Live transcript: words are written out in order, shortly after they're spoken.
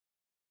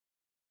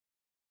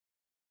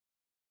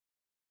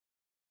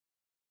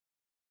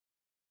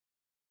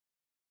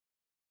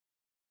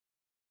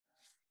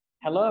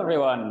Hello,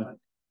 everyone.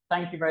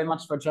 Thank you very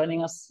much for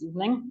joining us this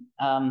evening.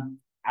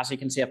 As you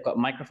can see, I've got a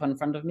microphone in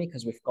front of me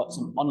because we've got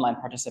some online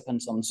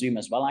participants on Zoom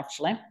as well,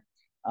 actually.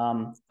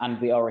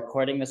 And we are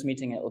recording this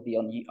meeting. It will be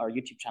on our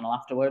YouTube channel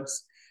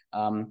afterwards.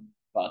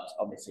 But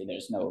obviously,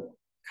 there's no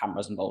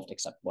cameras involved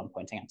except one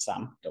pointing at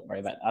Sam. Don't worry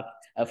about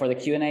that. For the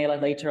Q&A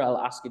later, I'll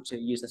ask you to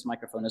use this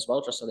microphone as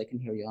well, just so they can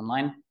hear you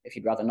online. If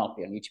you'd rather not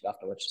be on YouTube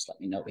afterwards, just let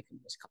me know. We can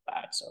just cut that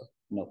out, so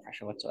no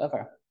pressure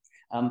whatsoever.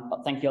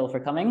 But thank you all for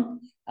coming.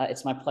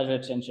 It's my pleasure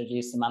to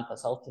introduce Samantha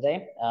Salt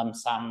today.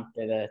 Sam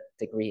did a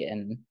degree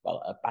in,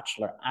 well, a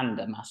bachelor and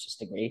a master's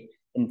degree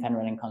in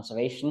Penrhyn and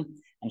conservation,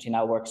 and she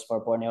now works for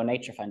Borneo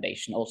Nature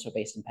Foundation, also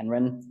based in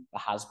Penrhyn,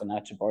 but has been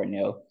out to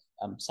Borneo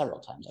several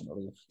times, I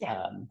believe.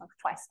 Yeah,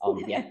 twice.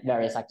 Yeah,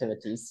 various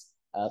activities.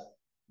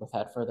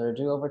 Without further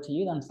ado, over to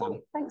you then, Sam.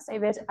 Thanks,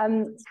 David.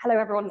 Hello,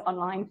 everyone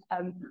online.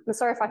 I'm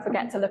sorry if I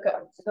forget to look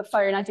at the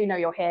phone. I do know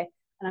you're here,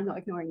 and I'm not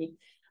ignoring you.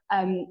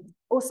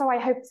 Also, I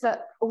hope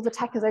that all the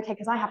tech is okay,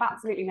 because I have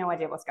absolutely no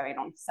idea what's going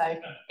on. So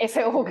if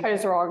it all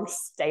goes wrong,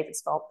 it's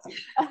David's fault.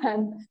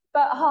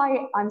 But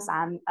hi, I'm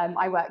Sam.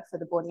 I work for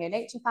the Borneo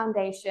Nature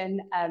Foundation,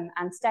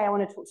 and today I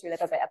want to talk to you a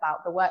little bit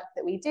about the work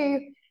that we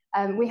do.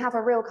 We have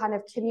a real kind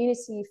of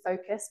community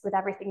focus with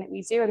everything that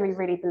we do, and we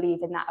really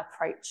believe in that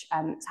approach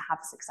to have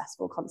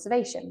successful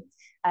conservation.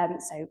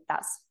 So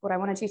that's what I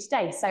want to do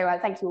today. So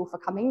thank you all for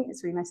coming.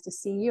 It's really nice to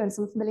see you and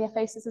some familiar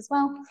faces as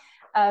well.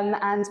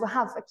 And we'll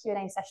have a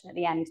Q&A session at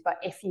the end, but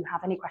if you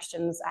have any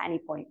questions at any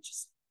point,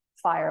 just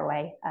fire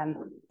away.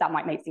 That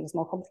might make things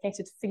more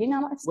complicated for you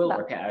now. We'll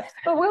work it out.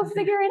 But we'll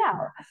figure it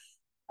out.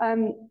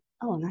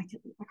 Oh, and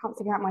I can't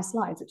figure out my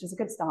slides, which is a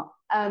good start.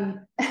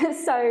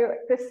 So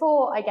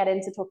before I get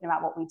into talking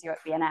about what we do at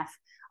BNF,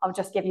 I'll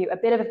just give you a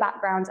bit of a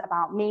background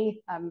about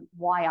me,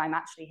 why I'm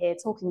actually here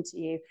talking to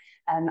you,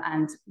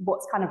 and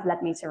what's kind of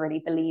led me to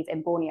really believe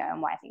in Borneo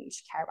and why I think you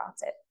should care about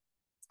it.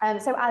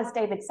 So as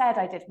David said,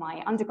 I did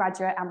my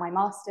undergraduate and my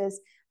master's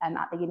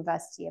at the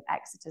University of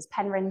Exeter's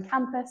Penrhyn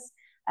campus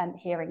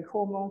here in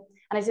Cornwall,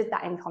 and I did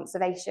that in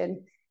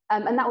conservation.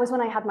 And that was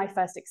when I had my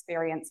first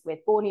experience with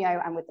Borneo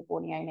and with the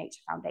Borneo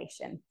Nature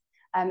Foundation.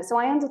 So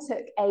I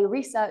undertook a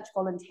research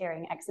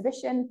volunteering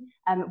exhibition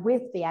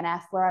with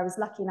BNF, where I was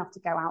lucky enough to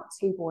go out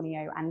to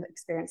Borneo and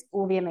experience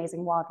all the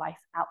amazing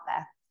wildlife out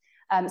there.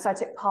 So I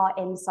took part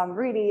in some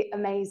really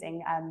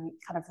amazing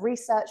kind of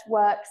research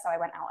work. So I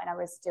went out and I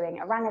was doing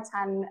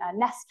orangutan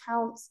nest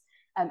counts,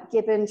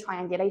 gibbon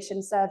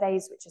triangulation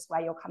surveys, which is where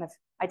you're kind of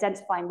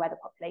identifying where the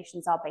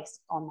populations are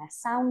based on their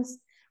sounds.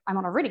 I'm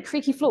on a really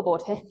creaky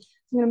floorboard here.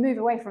 I'm going to move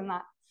away from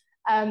that.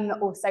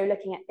 Also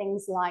looking at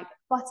things like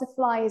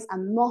butterflies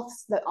and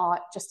moths that are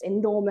just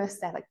enormous.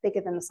 They're like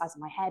bigger than the size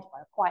of my head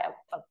by quite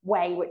a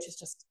way, which is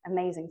just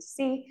amazing to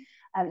see.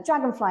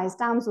 Dragonflies,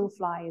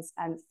 damselflies,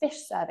 and fish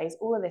surveys,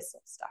 all of this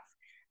sort of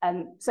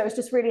stuff. So it's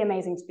just really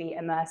amazing to be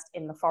immersed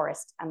in the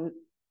forest, and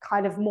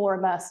kind of more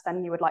immersed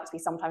than you would like to be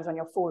sometimes when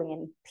you're falling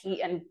in peat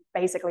and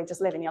basically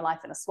just living your life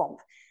in a swamp.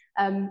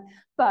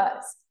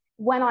 But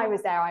when I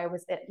was there, I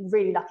was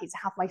really lucky to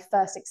have my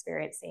first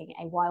experience seeing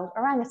a wild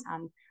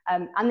orangutan.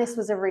 And this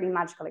was a really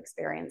magical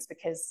experience,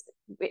 because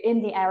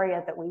in the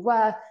area that we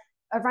were,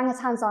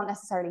 orangutans aren't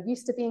necessarily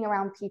used to being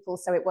around people,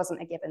 so it wasn't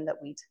a given that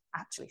we'd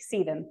actually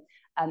see them.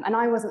 And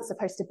I wasn't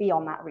supposed to be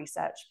on that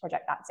research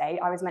project that day.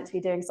 I was meant to be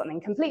doing something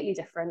completely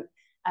different.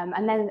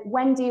 And then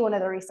Wendy, one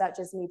of the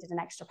researchers, needed an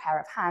extra pair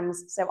of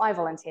hands, so I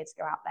volunteered to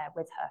go out there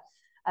with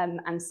her.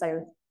 And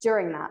so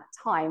during that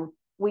time,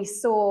 we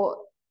saw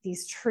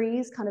these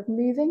trees kind of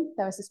moving.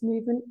 There was this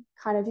movement,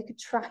 kind of, you could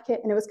track it,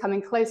 and it was coming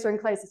closer and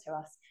closer to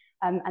us.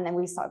 And then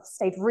we sort of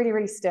stayed really,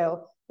 really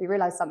still. We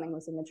realized something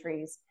was in the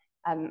trees,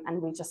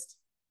 and we just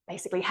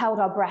basically held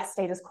our breath,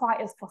 stayed as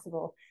quiet as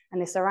possible.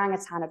 And this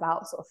orangutan,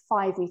 about sort of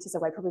 5 meters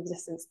away, probably the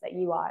distance that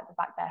you are at the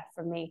back there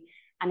from me,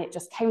 and it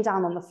just came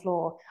down on the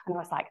floor, and I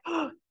was like,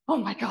 oh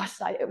my gosh,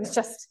 it was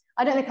just,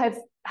 I don't think I've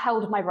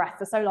held my breath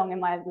for so long in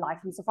my life.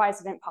 I'm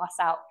surprised I didn't pass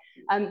out.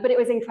 But it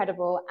was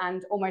incredible,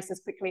 and almost as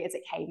quickly as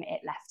it came,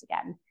 it left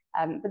again.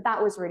 But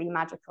that was really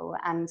magical,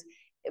 and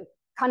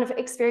kind of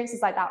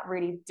experiences like that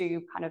really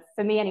do kind of,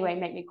 for me anyway,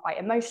 make me quite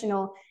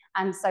emotional.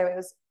 And so it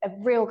was a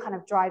real kind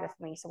of driver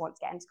for me to want to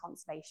get into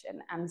conservation,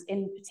 and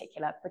in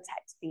particular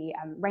protect the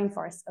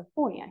rainforests of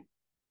Borneo.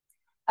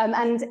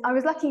 And I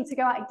was lucky to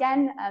go out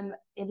again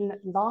in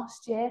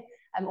last year,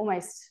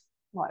 almost,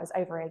 well, it was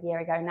over a year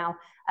ago now,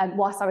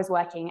 whilst I was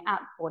working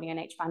at Borneo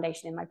Nature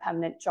Foundation in my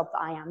permanent job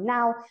that I am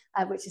now,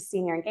 which is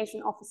Senior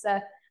Engagement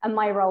Officer. And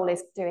my role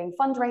is doing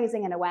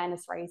fundraising and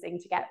awareness raising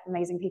to get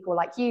amazing people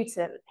like you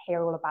to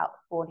hear all about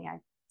Borneo.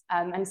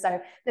 And so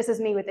this is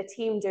me with the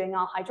team doing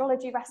our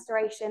hydrology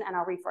restoration and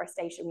our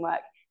reforestation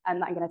work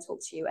that I'm going to talk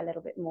to you a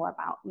little bit more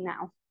about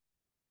now.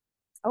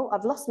 Oh,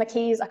 I've lost my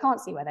keys. I can't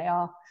see where they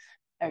are.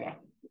 Okay.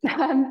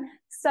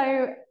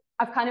 So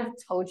I've kind of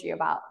told you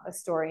about the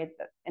story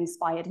that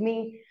inspired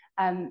me,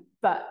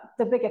 but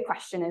the bigger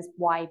question is,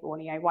 why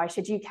Borneo? Why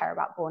should you care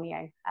about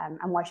Borneo?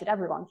 And why should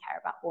everyone care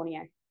about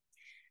Borneo?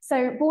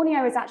 So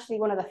Borneo is actually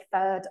one of the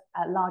third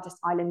largest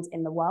islands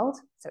in the world.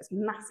 So it's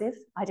massive.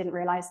 I didn't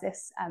realize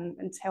this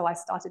until I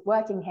started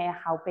working here,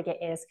 how big it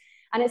is.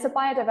 And it's a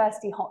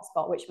biodiversity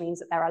hotspot, which means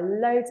that there are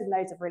loads and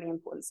loads of really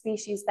important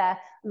species there,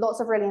 lots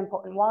of really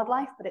important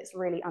wildlife, but it's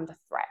really under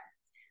threat.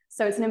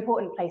 So it's an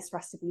important place for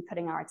us to be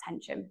putting our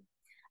attention.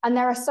 And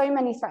there are so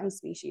many threatened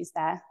species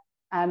there,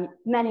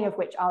 many of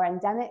which are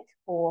endemic,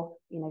 or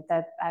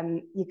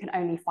you can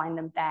only find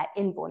them there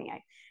in Borneo.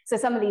 So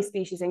some of these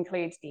species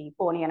include the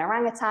Bornean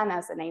orangutan,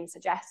 as the name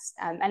suggests,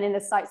 and in the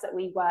sites that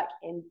we work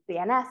in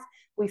BNF,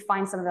 we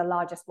find some of the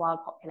largest wild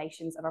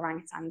populations of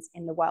orangutans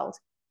in the world.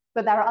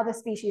 But there are other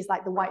species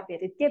like the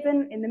white-bearded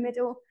gibbon in the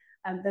middle,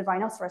 the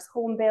rhinoceros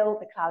hornbill,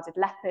 the clouded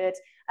leopard,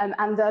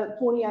 and the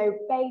Borneo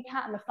bay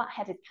cat and the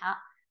flat-headed cat.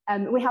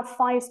 We have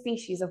 5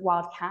 species of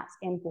wild cats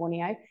in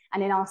Borneo,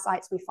 and in our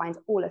sites we find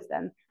all of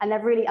them, and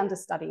they're really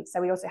understudied. So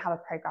we also have a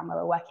program where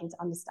we're working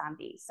to understand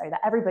these so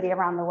that everybody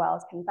around the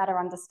world can better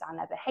understand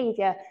their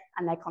behavior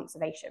and their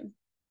conservation.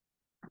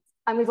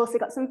 And we've also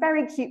got some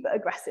very cute but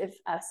aggressive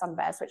sun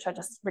bears, which are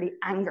just really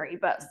angry,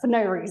 but for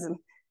no reason.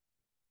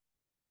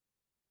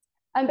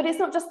 But it's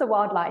not just the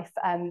wildlife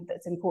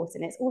that's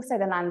important, it's also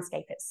the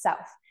landscape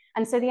itself.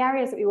 And so the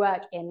areas that we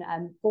work in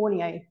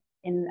Borneo,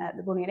 in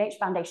the Borneo Nature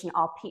Foundation,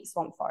 are peat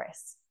swamp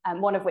forests,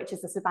 one of which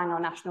is the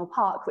Sabang National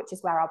Park, which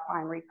is where our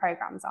primary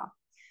programs are.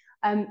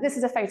 This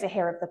is a photo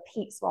here of the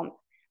peat swamp.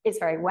 It's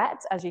very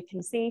wet, as you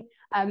can see,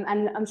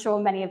 and I'm sure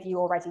many of you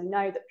already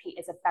know that peat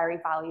is a very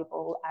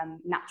valuable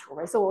natural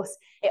resource.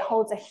 It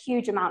holds a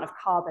huge amount of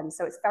carbon,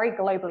 so it's very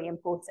globally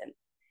important.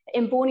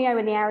 In Borneo,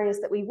 in the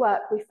areas that we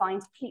work, we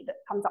find peat that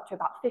comes up to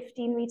about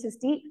 15 meters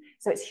deep,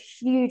 so it's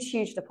huge,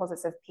 huge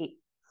deposits of peat.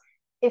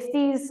 If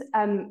these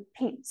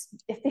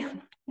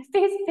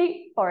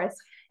peat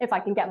forests, if I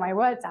can get my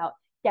words out,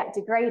 get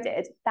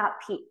degraded, that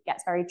peat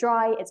gets very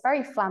dry, it's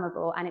very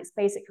flammable, and it's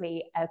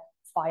basically a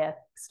fire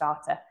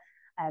starter.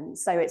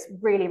 So it's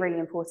really, really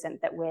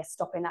important that we're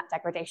stopping that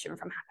degradation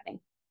from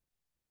happening.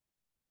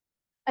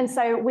 And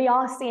so we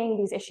are seeing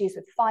these issues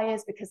with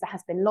fires because there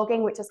has been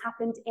logging, which has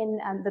happened in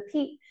the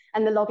peat.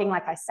 And the logging,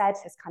 like I said,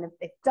 has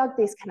they've dug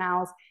these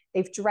canals,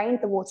 they've drained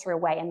the water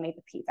away and made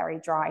the peat very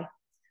dry.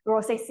 We're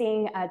also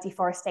seeing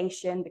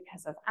deforestation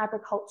because of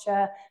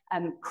agriculture,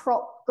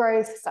 crop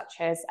growth, such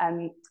as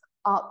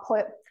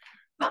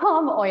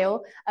palm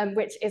oil,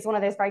 which is one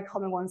of those very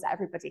common ones that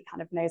everybody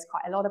kind of knows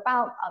quite a lot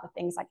about, other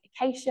things like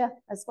acacia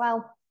as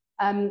well.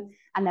 And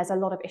there's a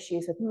lot of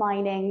issues with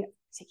mining,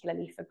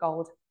 particularly for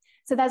gold.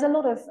 So there's a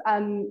lot of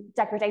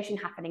degradation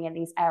happening in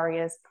these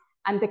areas.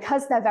 And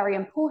because they're very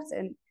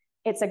important,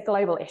 it's a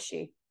global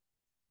issue.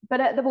 But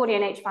at the Borneo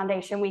Nature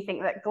Foundation, we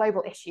think that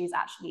global issues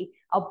actually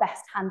are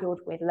best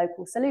handled with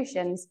local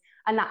solutions.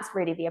 And that's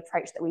really the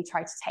approach that we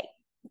try to take.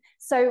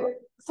 So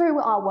through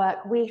our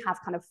work, we have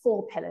kind of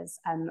 4 pillars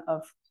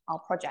of our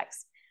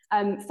projects.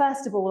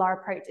 First of all, our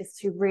approach is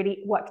to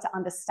really work to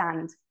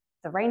understand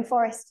the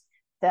rainforest,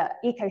 the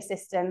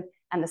ecosystem,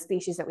 and the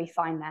species that we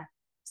find there.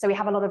 So we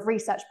have a lot of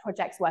research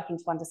projects working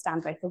to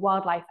understand both the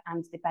wildlife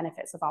and the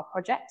benefits of our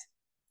project.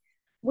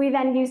 We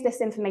then use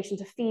this information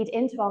to feed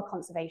into our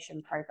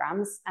conservation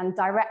programs and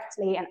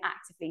directly and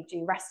actively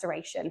do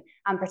restoration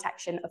and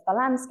protection of the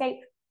landscape.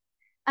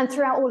 And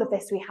throughout all of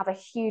this, we have a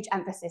huge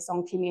emphasis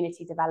on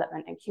community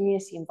development and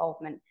community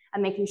involvement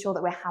and making sure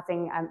that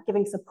we're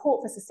giving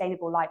support for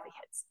sustainable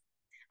livelihoods.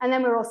 And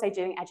then we're also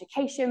doing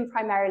education,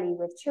 primarily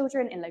with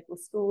children in local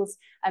schools,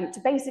 to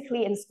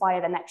basically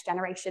inspire the next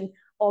generation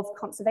of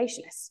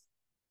conservationists.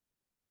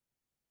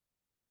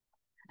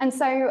 And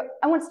so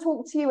I want to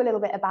talk to you a little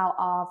bit about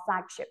our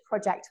flagship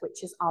project,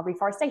 which is our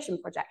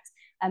reforestation project,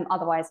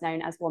 otherwise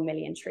known as 1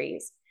 Million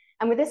Trees.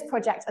 And with this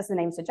project, as the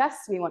name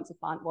suggests, we want to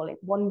plant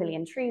 1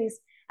 million trees,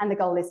 and the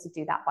goal is to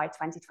do that by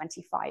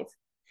 2025.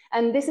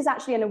 And this is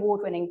actually an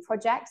award-winning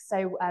project.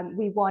 So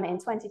we won in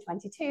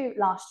 2022,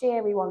 last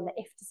year, we won the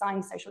IF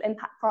Design Social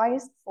Impact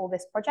Prize for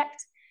this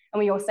project. And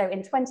we also,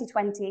 in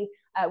 2020,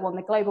 won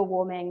the Global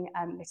Warming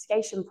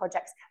Mitigation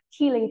Project's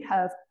Healing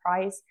Curve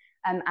Prize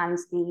and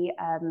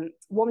the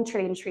 1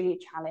 Trillion Tree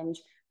Challenge,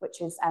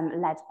 which is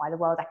led by the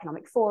World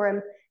Economic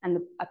Forum, and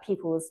a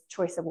People's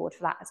Choice Award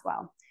for that as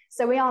well.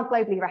 So we are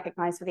globally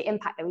recognized for the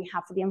impact that we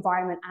have for the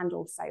environment and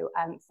also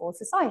for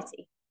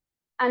society.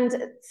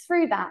 And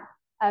through that,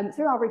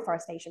 through our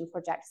reforestation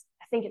projects,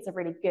 I think it's a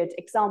really good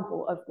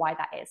example of why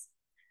that is.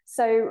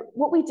 So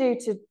what we do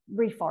to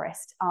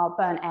reforest our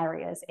burnt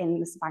areas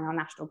in the Sabang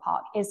National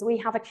Park is we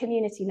have a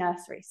community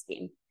nursery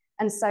scheme.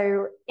 And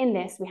so in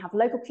this, we have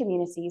local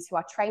communities who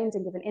are trained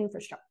and given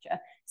infrastructure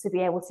to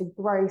be able to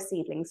grow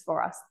seedlings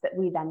for us that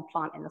we then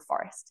plant in the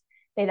forest.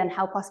 They then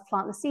help us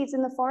plant the seeds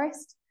in the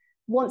forest.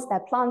 Once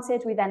they're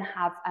planted, we then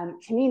have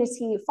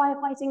community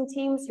firefighting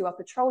teams who are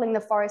patrolling the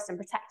forest and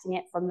protecting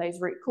it from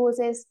those root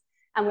causes.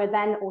 And we're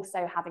then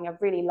also having a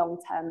really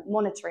long-term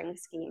monitoring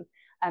scheme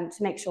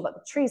to make sure that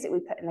the trees that we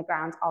put in the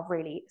ground are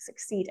really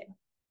succeeding.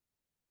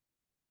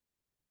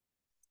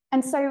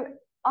 And so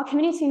our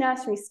community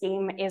nursery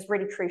scheme is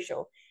really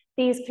crucial.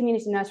 These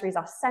community nurseries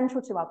are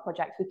central to our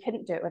project. We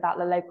couldn't do it without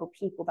the local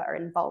people that are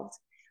involved.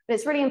 But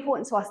it's really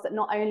important to us that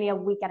not only are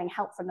we getting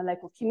help from the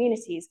local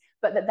communities,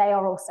 but that they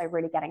are also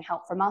really getting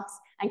help from us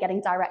and getting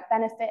direct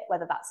benefit,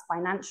 whether that's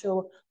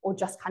financial or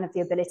just kind of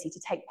the ability to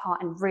take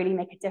part and really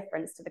make a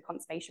difference to the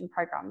conservation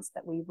programs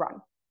that we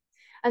run.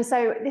 And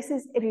so this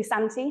is Ibu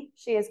Santi.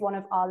 She is one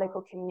of our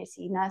local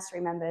community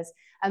nursery members.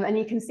 And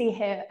you can see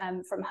here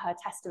from her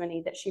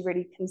testimony that she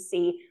really can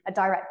see a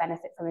direct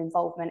benefit from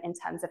involvement in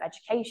terms of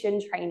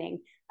education,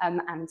 training,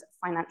 and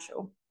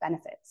financial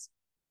benefits.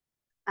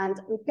 And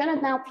we're going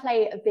to now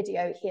play a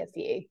video here for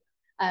you.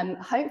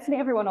 Hopefully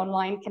everyone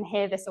online can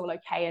hear this all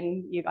okay,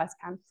 and you guys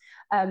can.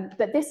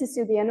 But this is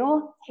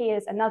Subianur. He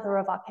is another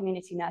of our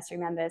community nursery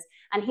members,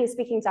 and he is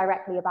speaking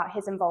directly about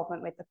his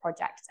involvement with the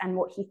project and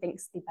what he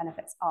thinks the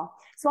benefits are.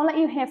 So I'll let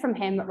you hear from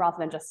him rather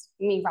than just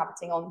me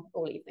rabbiting on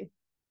all evening.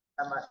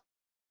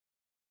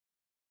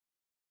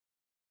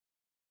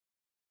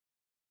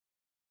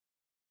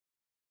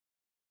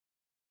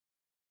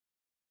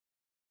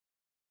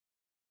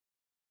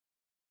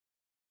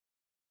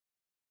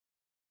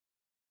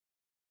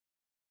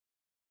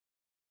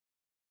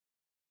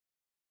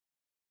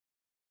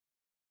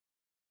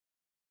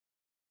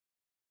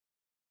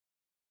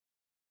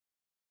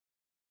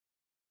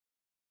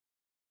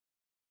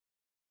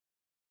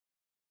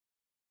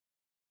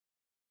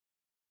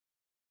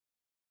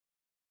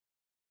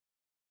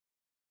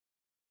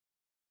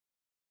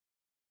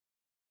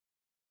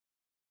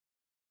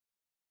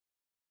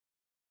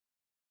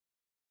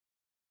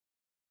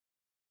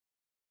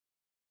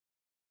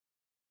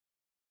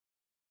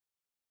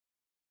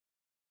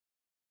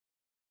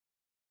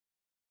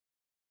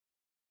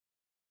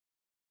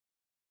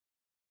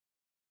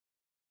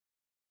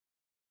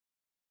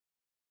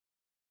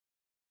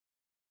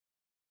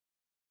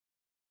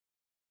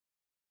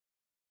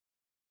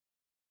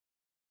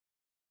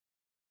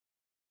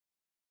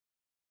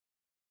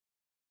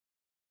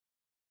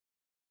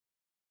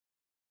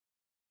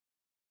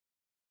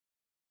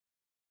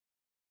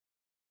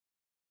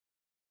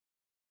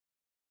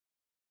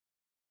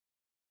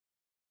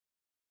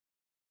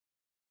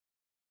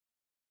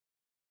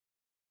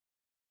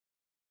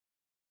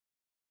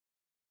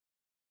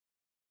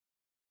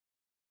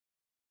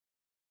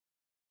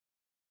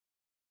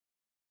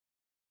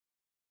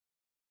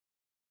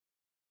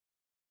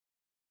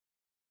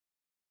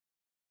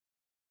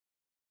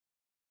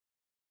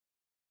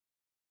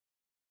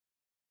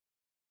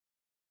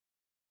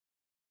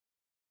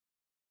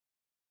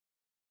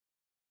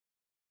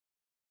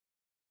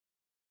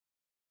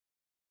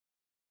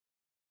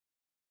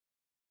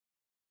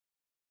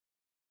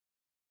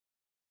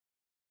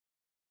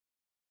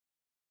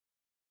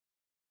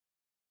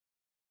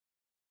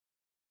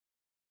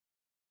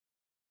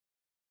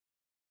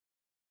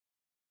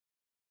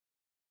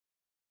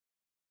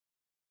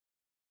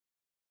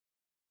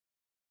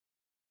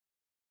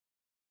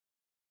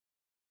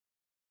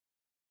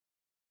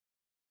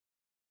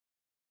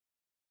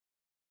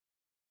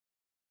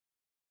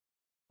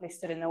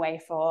 Stood in the way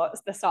for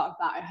the start of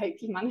that. I hope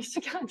you managed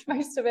to catch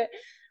most of it.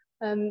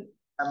 Don't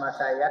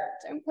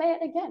play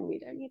it again. We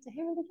don't need to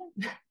hear it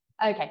again.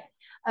 Okay.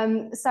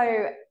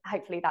 So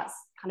hopefully that's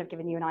kind of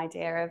given you an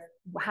idea of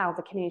how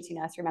the community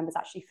nursery members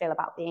actually feel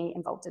about being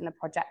involved in the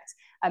project.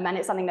 And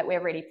it's something that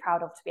we're really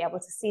proud of, to be able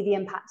to see the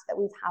impact that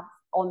we've had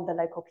on the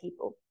local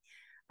people.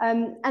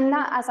 And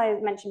that, as I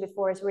mentioned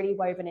before, is really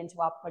woven into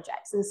our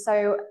projects. And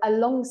so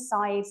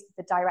alongside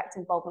the direct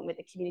involvement with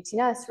the community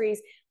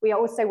nurseries, we are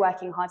also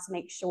working hard to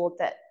make sure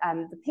that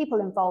the people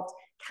involved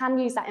can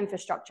use that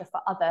infrastructure for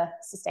other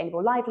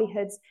sustainable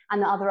livelihoods,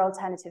 and that other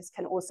alternatives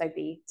can also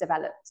be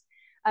developed.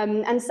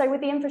 And so with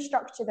the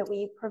infrastructure that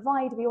we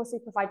provide, we also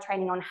provide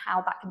training on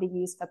how that can be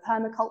used for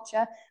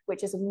permaculture,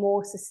 which is a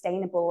more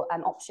sustainable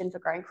option for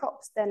growing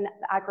crops than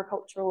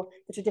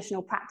the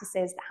traditional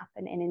practices that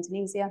happen in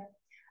Indonesia.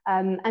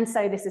 And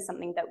so this is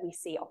something that we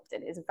see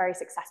often is a very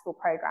successful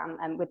program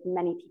with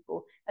many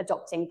people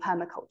adopting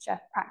permaculture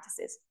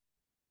practices.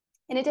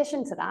 In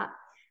addition to that,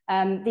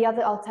 the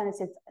other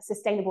alternative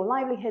sustainable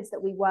livelihoods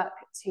that we work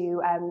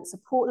to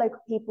support local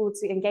people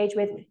to engage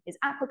with is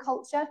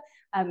aquaculture,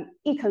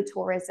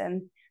 ecotourism,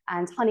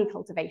 and honey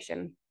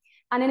cultivation.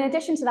 And in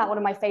addition to that, one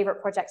of my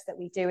favorite projects that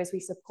we do is we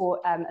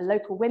support a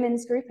local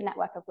women's group, a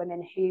network of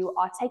women who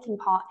are taking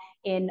part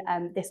in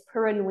this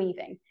Purun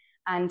weaving.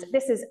 And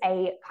this is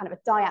a kind of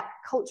a Dayak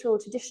cultural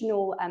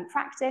traditional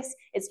practice.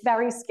 It's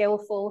very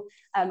skillful.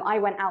 I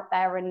went out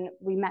there and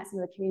we met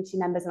some of the community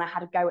members, and I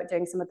had a go at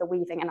doing some of the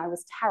weaving, and I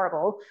was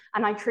terrible.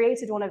 And I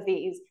created one of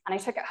these and I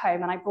took it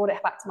home and I brought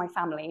it back to my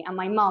family, and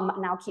my mum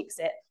now keeps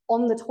it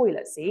on the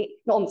toilet seat,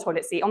 not on the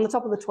toilet seat, on the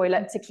top of the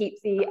toilet to keep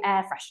the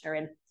air freshener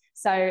in.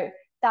 So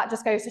that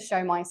just goes to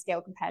show my skill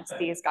compared to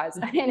these guys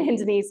in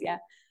Indonesia.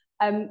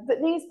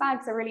 But these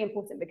bags are really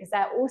important because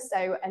they're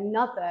also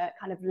another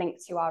kind of link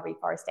to our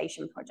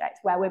reforestation project,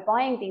 where we're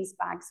buying these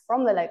bags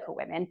from the local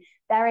women.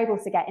 They're able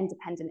to get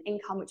independent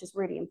income, which is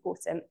really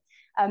important.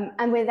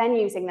 And we're then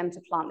using them to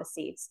plant the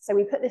seeds. So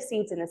we put the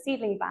seeds in the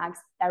seedling bags.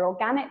 They're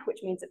organic, which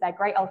means that they're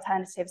great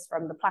alternatives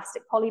from the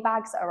plastic poly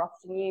bags that are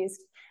often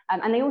used.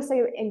 And they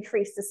also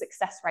increase the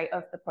success rate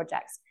of the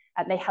projects.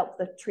 They help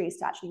the trees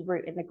to actually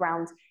root in the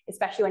ground,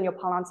 especially when you're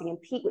planting in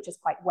peat, which is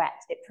quite wet.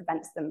 It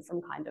prevents them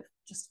from kind of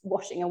just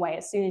washing away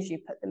as soon as you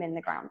put them in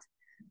the ground.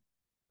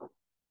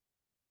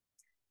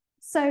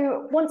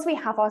 So once we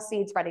have our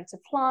seeds ready to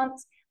plant,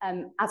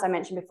 as I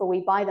mentioned before,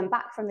 we buy them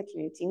back from the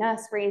community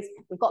nurseries.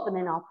 We've got them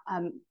in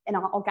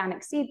our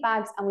organic seed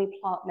bags, and we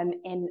plant them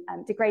in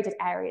degraded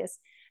areas.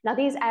 Now,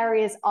 these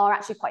areas are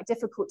actually quite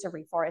difficult to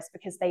reforest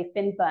because they've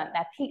been burnt.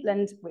 They're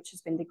peatland, which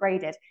has been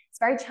degraded. It's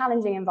a very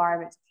challenging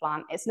environment to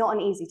plant. It's not an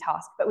easy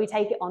task, but we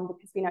take it on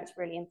because we know it's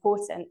really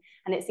important.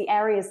 And it's the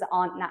areas that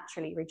aren't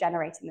naturally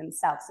regenerating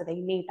themselves, so they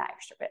need that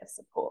extra bit of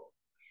support.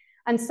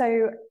 And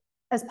so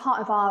as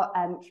part of our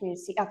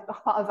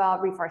part of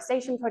our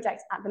reforestation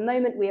project, at the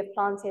moment, we have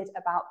planted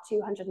about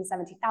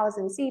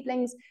 270,000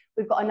 seedlings.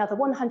 We've got another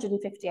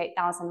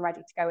 158,000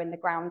 ready to go in the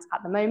ground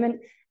at the moment.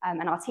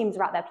 And our teams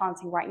are out there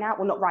planting right now.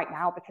 Well, not right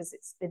now because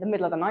it's in the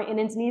middle of the night in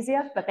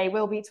Indonesia, but they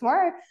will be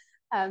tomorrow.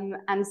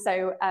 And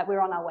so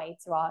we're on our way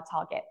to our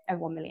target of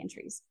 1 million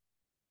trees.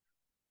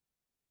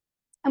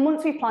 And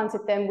once we've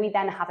planted them, we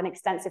then have an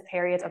extensive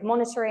period of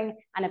monitoring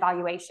and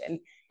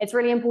evaluation. It's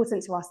really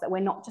important to us that we're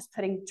not just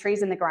putting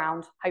trees in the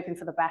ground, hoping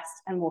for the best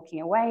and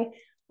walking away.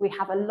 We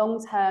have a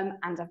long-term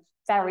and a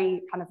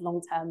very kind of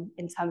long-term,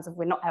 in terms of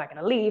we're not ever going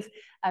to leave,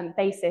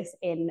 basis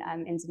in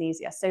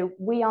Indonesia. So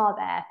we are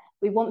there.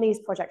 We want these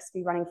projects to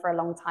be running for a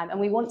long time, and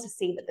we want to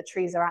see that the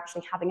trees are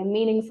actually having a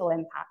meaningful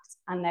impact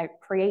and they're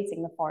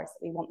creating the forest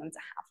that we want them to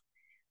have.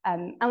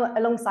 And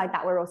alongside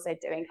that, we're also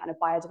doing kind of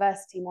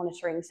biodiversity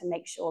monitoring to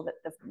make sure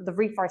that the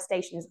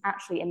reforestation is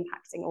actually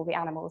impacting all the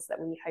animals that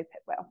we hope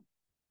it will.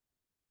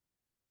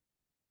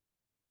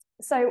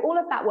 So all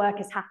of that work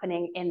is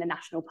happening in the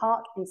national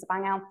park in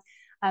Sabangau,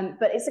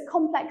 but it's a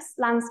complex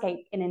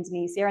landscape in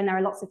Indonesia, and there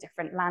are lots of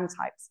different land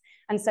types.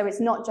 And so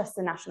it's not just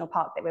the national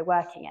park that we're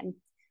working in.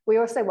 We're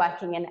also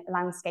working in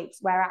landscapes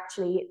where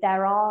actually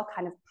there are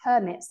kind of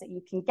permits that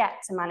you can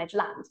get to manage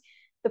land.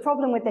 The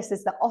problem with this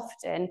is that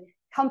often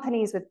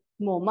companies with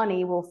more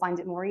money will find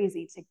it more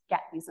easy to get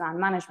these land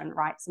management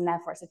rights, and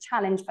therefore it's a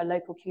challenge for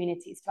local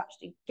communities to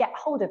actually get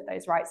hold of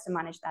those rights to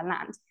manage their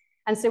land.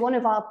 And so one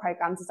of our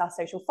programs is our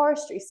social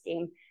forestry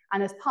scheme,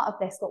 and as part of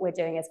this, what we're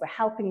doing is we're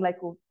helping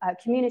local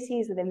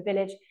communities within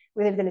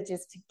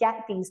villages to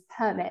get these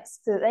permits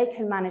so that they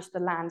can manage the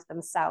land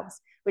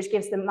themselves, which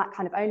gives them that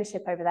kind of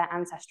ownership over their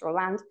ancestral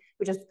land,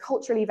 which is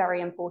culturally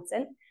very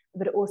important,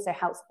 but it also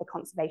helps with the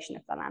conservation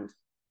of the land.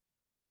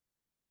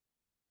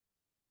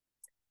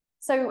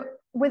 So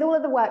with all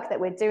of the work that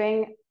we're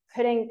doing,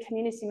 putting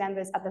community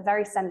members at the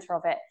very center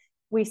of it,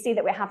 we see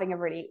that we're having a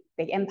really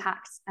big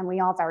impact, and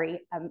we are very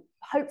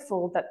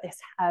hopeful that this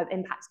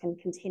impact can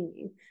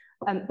continue.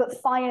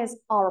 But fires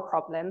are a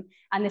problem,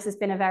 and this has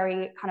been a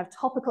very kind of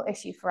topical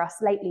issue for us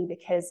lately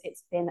because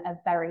it's been a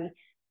very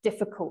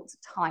difficult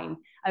time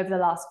over the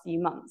last few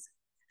months.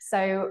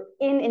 So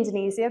in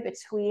Indonesia,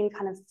 between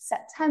kind of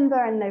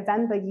September and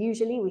November,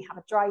 usually we have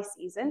a dry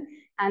season.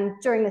 And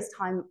during this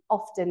time,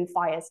 often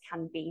fires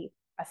can be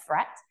a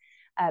threat,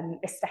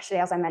 especially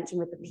as I mentioned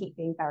with the peat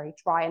being very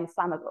dry and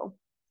flammable.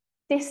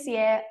 This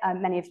year,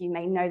 many of you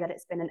may know that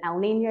it's been an El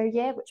Nino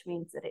year, which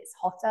means that it's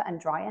hotter and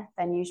drier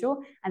than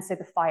usual. And so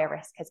the fire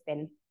risk has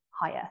been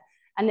higher.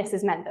 And this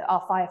has meant that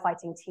our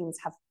firefighting teams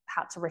have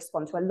had to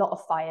respond to a lot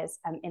of fires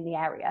in the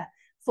area.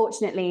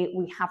 Fortunately,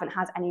 we haven't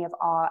had any of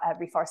our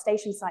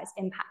reforestation sites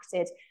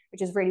impacted,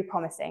 which is really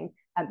promising,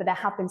 but there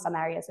have been some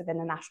areas within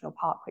the national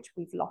park which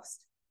we've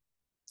lost.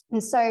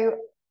 And so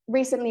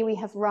recently we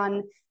have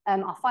run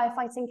our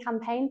firefighting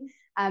campaign,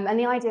 and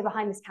the idea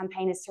behind this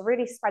campaign is to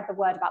really spread the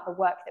word about the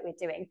work that we're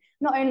doing,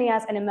 not only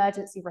as an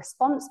emergency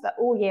response, but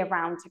all year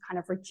round to kind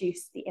of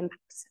reduce the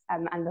impact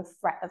and the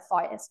threat of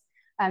fires.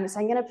 So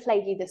I'm going to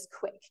play you this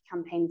quick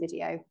campaign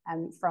video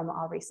from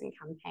our recent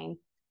campaign.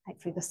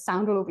 Hopefully the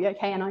sound will all be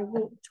okay, and I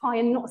will try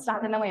and not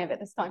stand in the way of it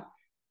this time.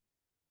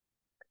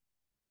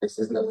 This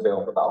isn't a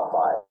film about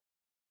fire.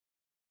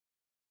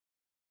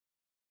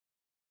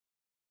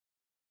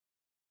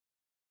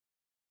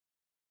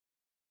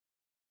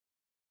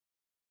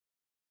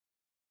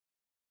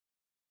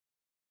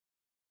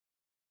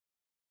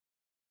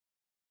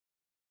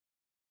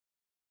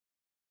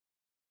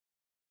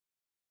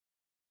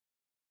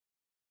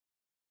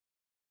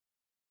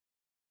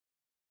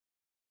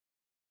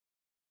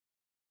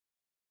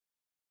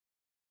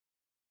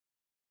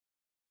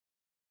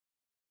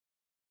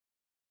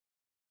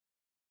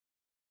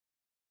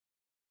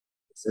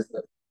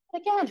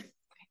 Again.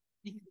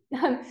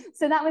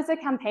 So that was a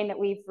campaign that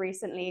we've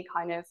recently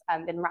kind of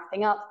been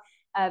wrapping up.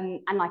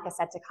 And like I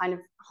said, to kind of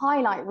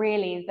highlight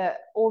really that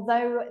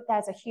although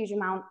there's a huge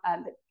amount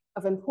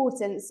of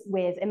importance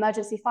with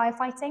emergency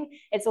firefighting,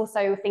 it's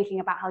also thinking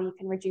about how you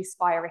can reduce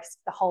fire risk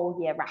the whole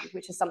year round,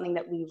 which is something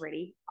that we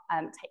really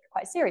take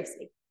quite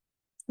seriously.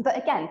 But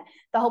again,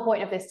 the whole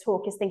point of this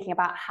talk is thinking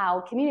about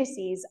how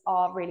communities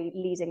are really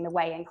leading the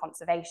way in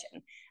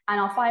conservation. And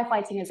our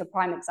firefighting is a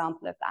prime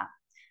example of that.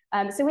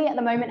 So we at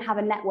the moment have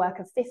a network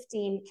of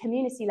 15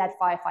 community-led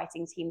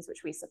firefighting teams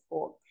which we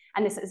support.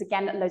 And this is,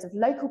 again, loads of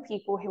local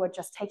people who are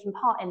just taking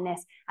part in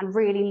this and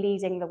really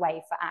leading the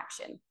way for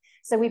action.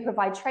 So we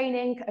provide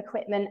training,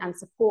 equipment, and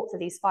support for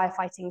these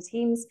firefighting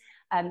teams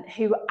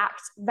who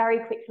act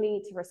very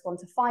quickly to respond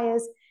to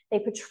fires. They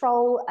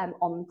patrol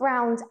on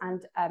ground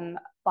and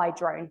by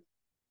drone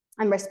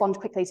and respond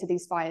quickly to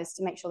these fires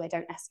to make sure they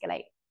don't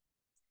escalate.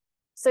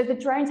 So the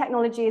drone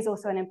technology is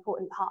also an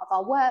important part of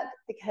our work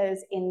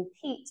because in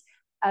peat,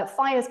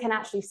 fires can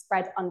actually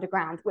spread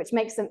underground, which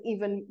makes them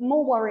even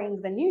more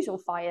worrying than usual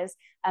fires,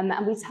 and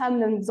we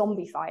term them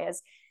zombie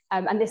fires.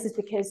 And this is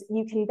because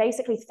you can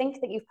basically think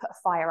that you've put a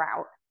fire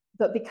out,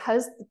 but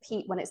because the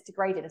peat, when it's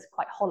degraded, is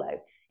quite hollow,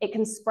 it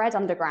can spread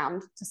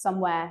underground to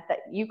somewhere that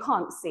you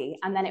can't see,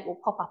 and then it will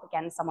pop up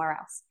again somewhere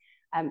else.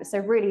 So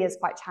really is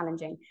quite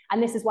challenging.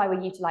 And this is why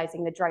we're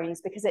utilizing the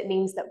drones, because it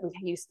means that we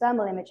can use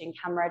thermal imaging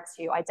camera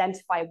to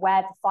identify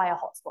where the fire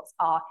hotspots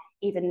are,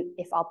 even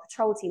if our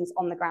patrol teams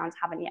on the ground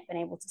haven't yet been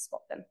able to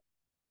spot them.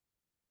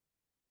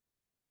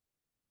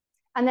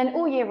 And then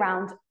all year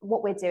round,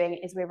 what we're doing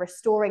is we're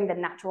restoring the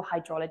natural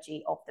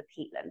hydrology of the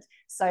peatland.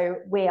 So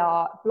we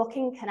are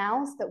blocking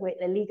canals that were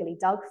illegally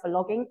dug for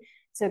logging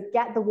to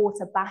get the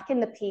water back in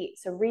the peat,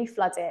 to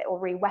re-flood it or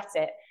re-wet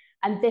it.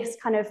 And this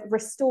kind of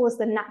restores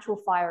the natural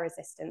fire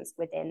resistance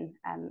within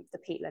the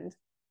peatland.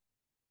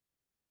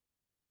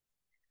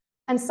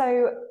 And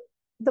so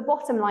the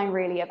bottom line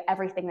really of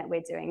everything that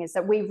we're doing is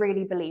that we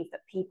really believe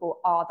that people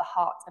are the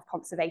heart of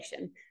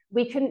conservation.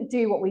 We couldn't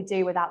do what we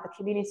do without the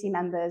community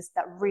members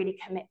that really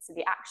commit to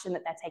the action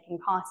that they're taking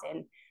part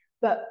in.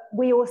 But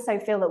we also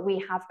feel that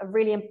we have a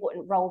really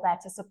important role there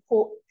to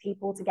support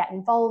people to get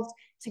involved,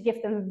 to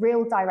give them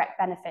real direct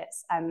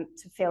benefits,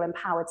 to feel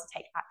empowered to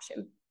take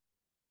action.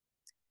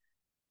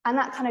 And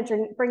that kind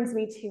of brings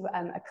me to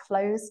a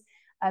close.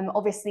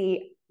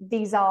 Obviously,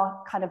 these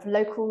are kind of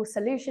local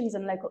solutions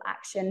and local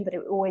action, but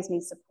it always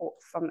needs support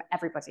from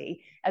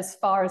everybody as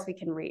far as we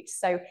can reach.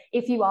 So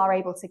if you are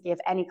able to give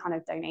any kind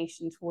of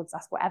donation towards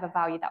us, whatever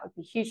value, that would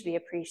be hugely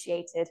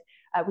appreciated.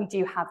 We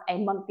do have a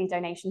monthly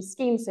donation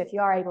scheme, so if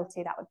you are able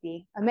to, that would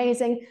be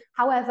amazing.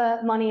 However,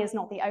 money is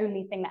not the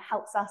only thing that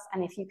helps us,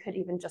 and if you could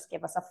even just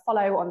give us a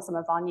follow on some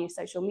of our new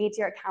social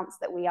media accounts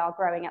that we are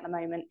growing at the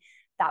moment,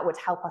 that would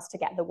help us to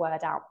get the word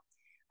out.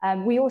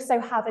 We also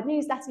have a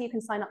newsletter you can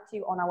sign up to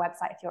on our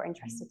website if you're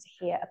interested to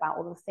hear about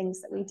all the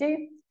things that we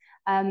do.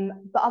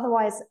 But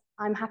otherwise,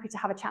 I'm happy to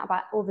have a chat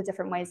about all the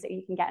different ways that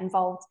you can get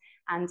involved.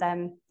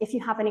 And if you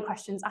have any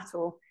questions at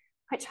all,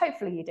 which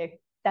hopefully you do,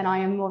 then I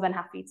am more than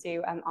happy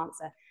to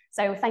answer.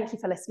 So thank you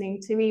for listening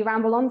to me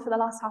ramble on for the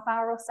last half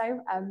hour or so.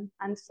 And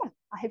yeah,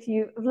 I hope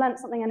you've learned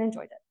something and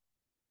enjoyed it.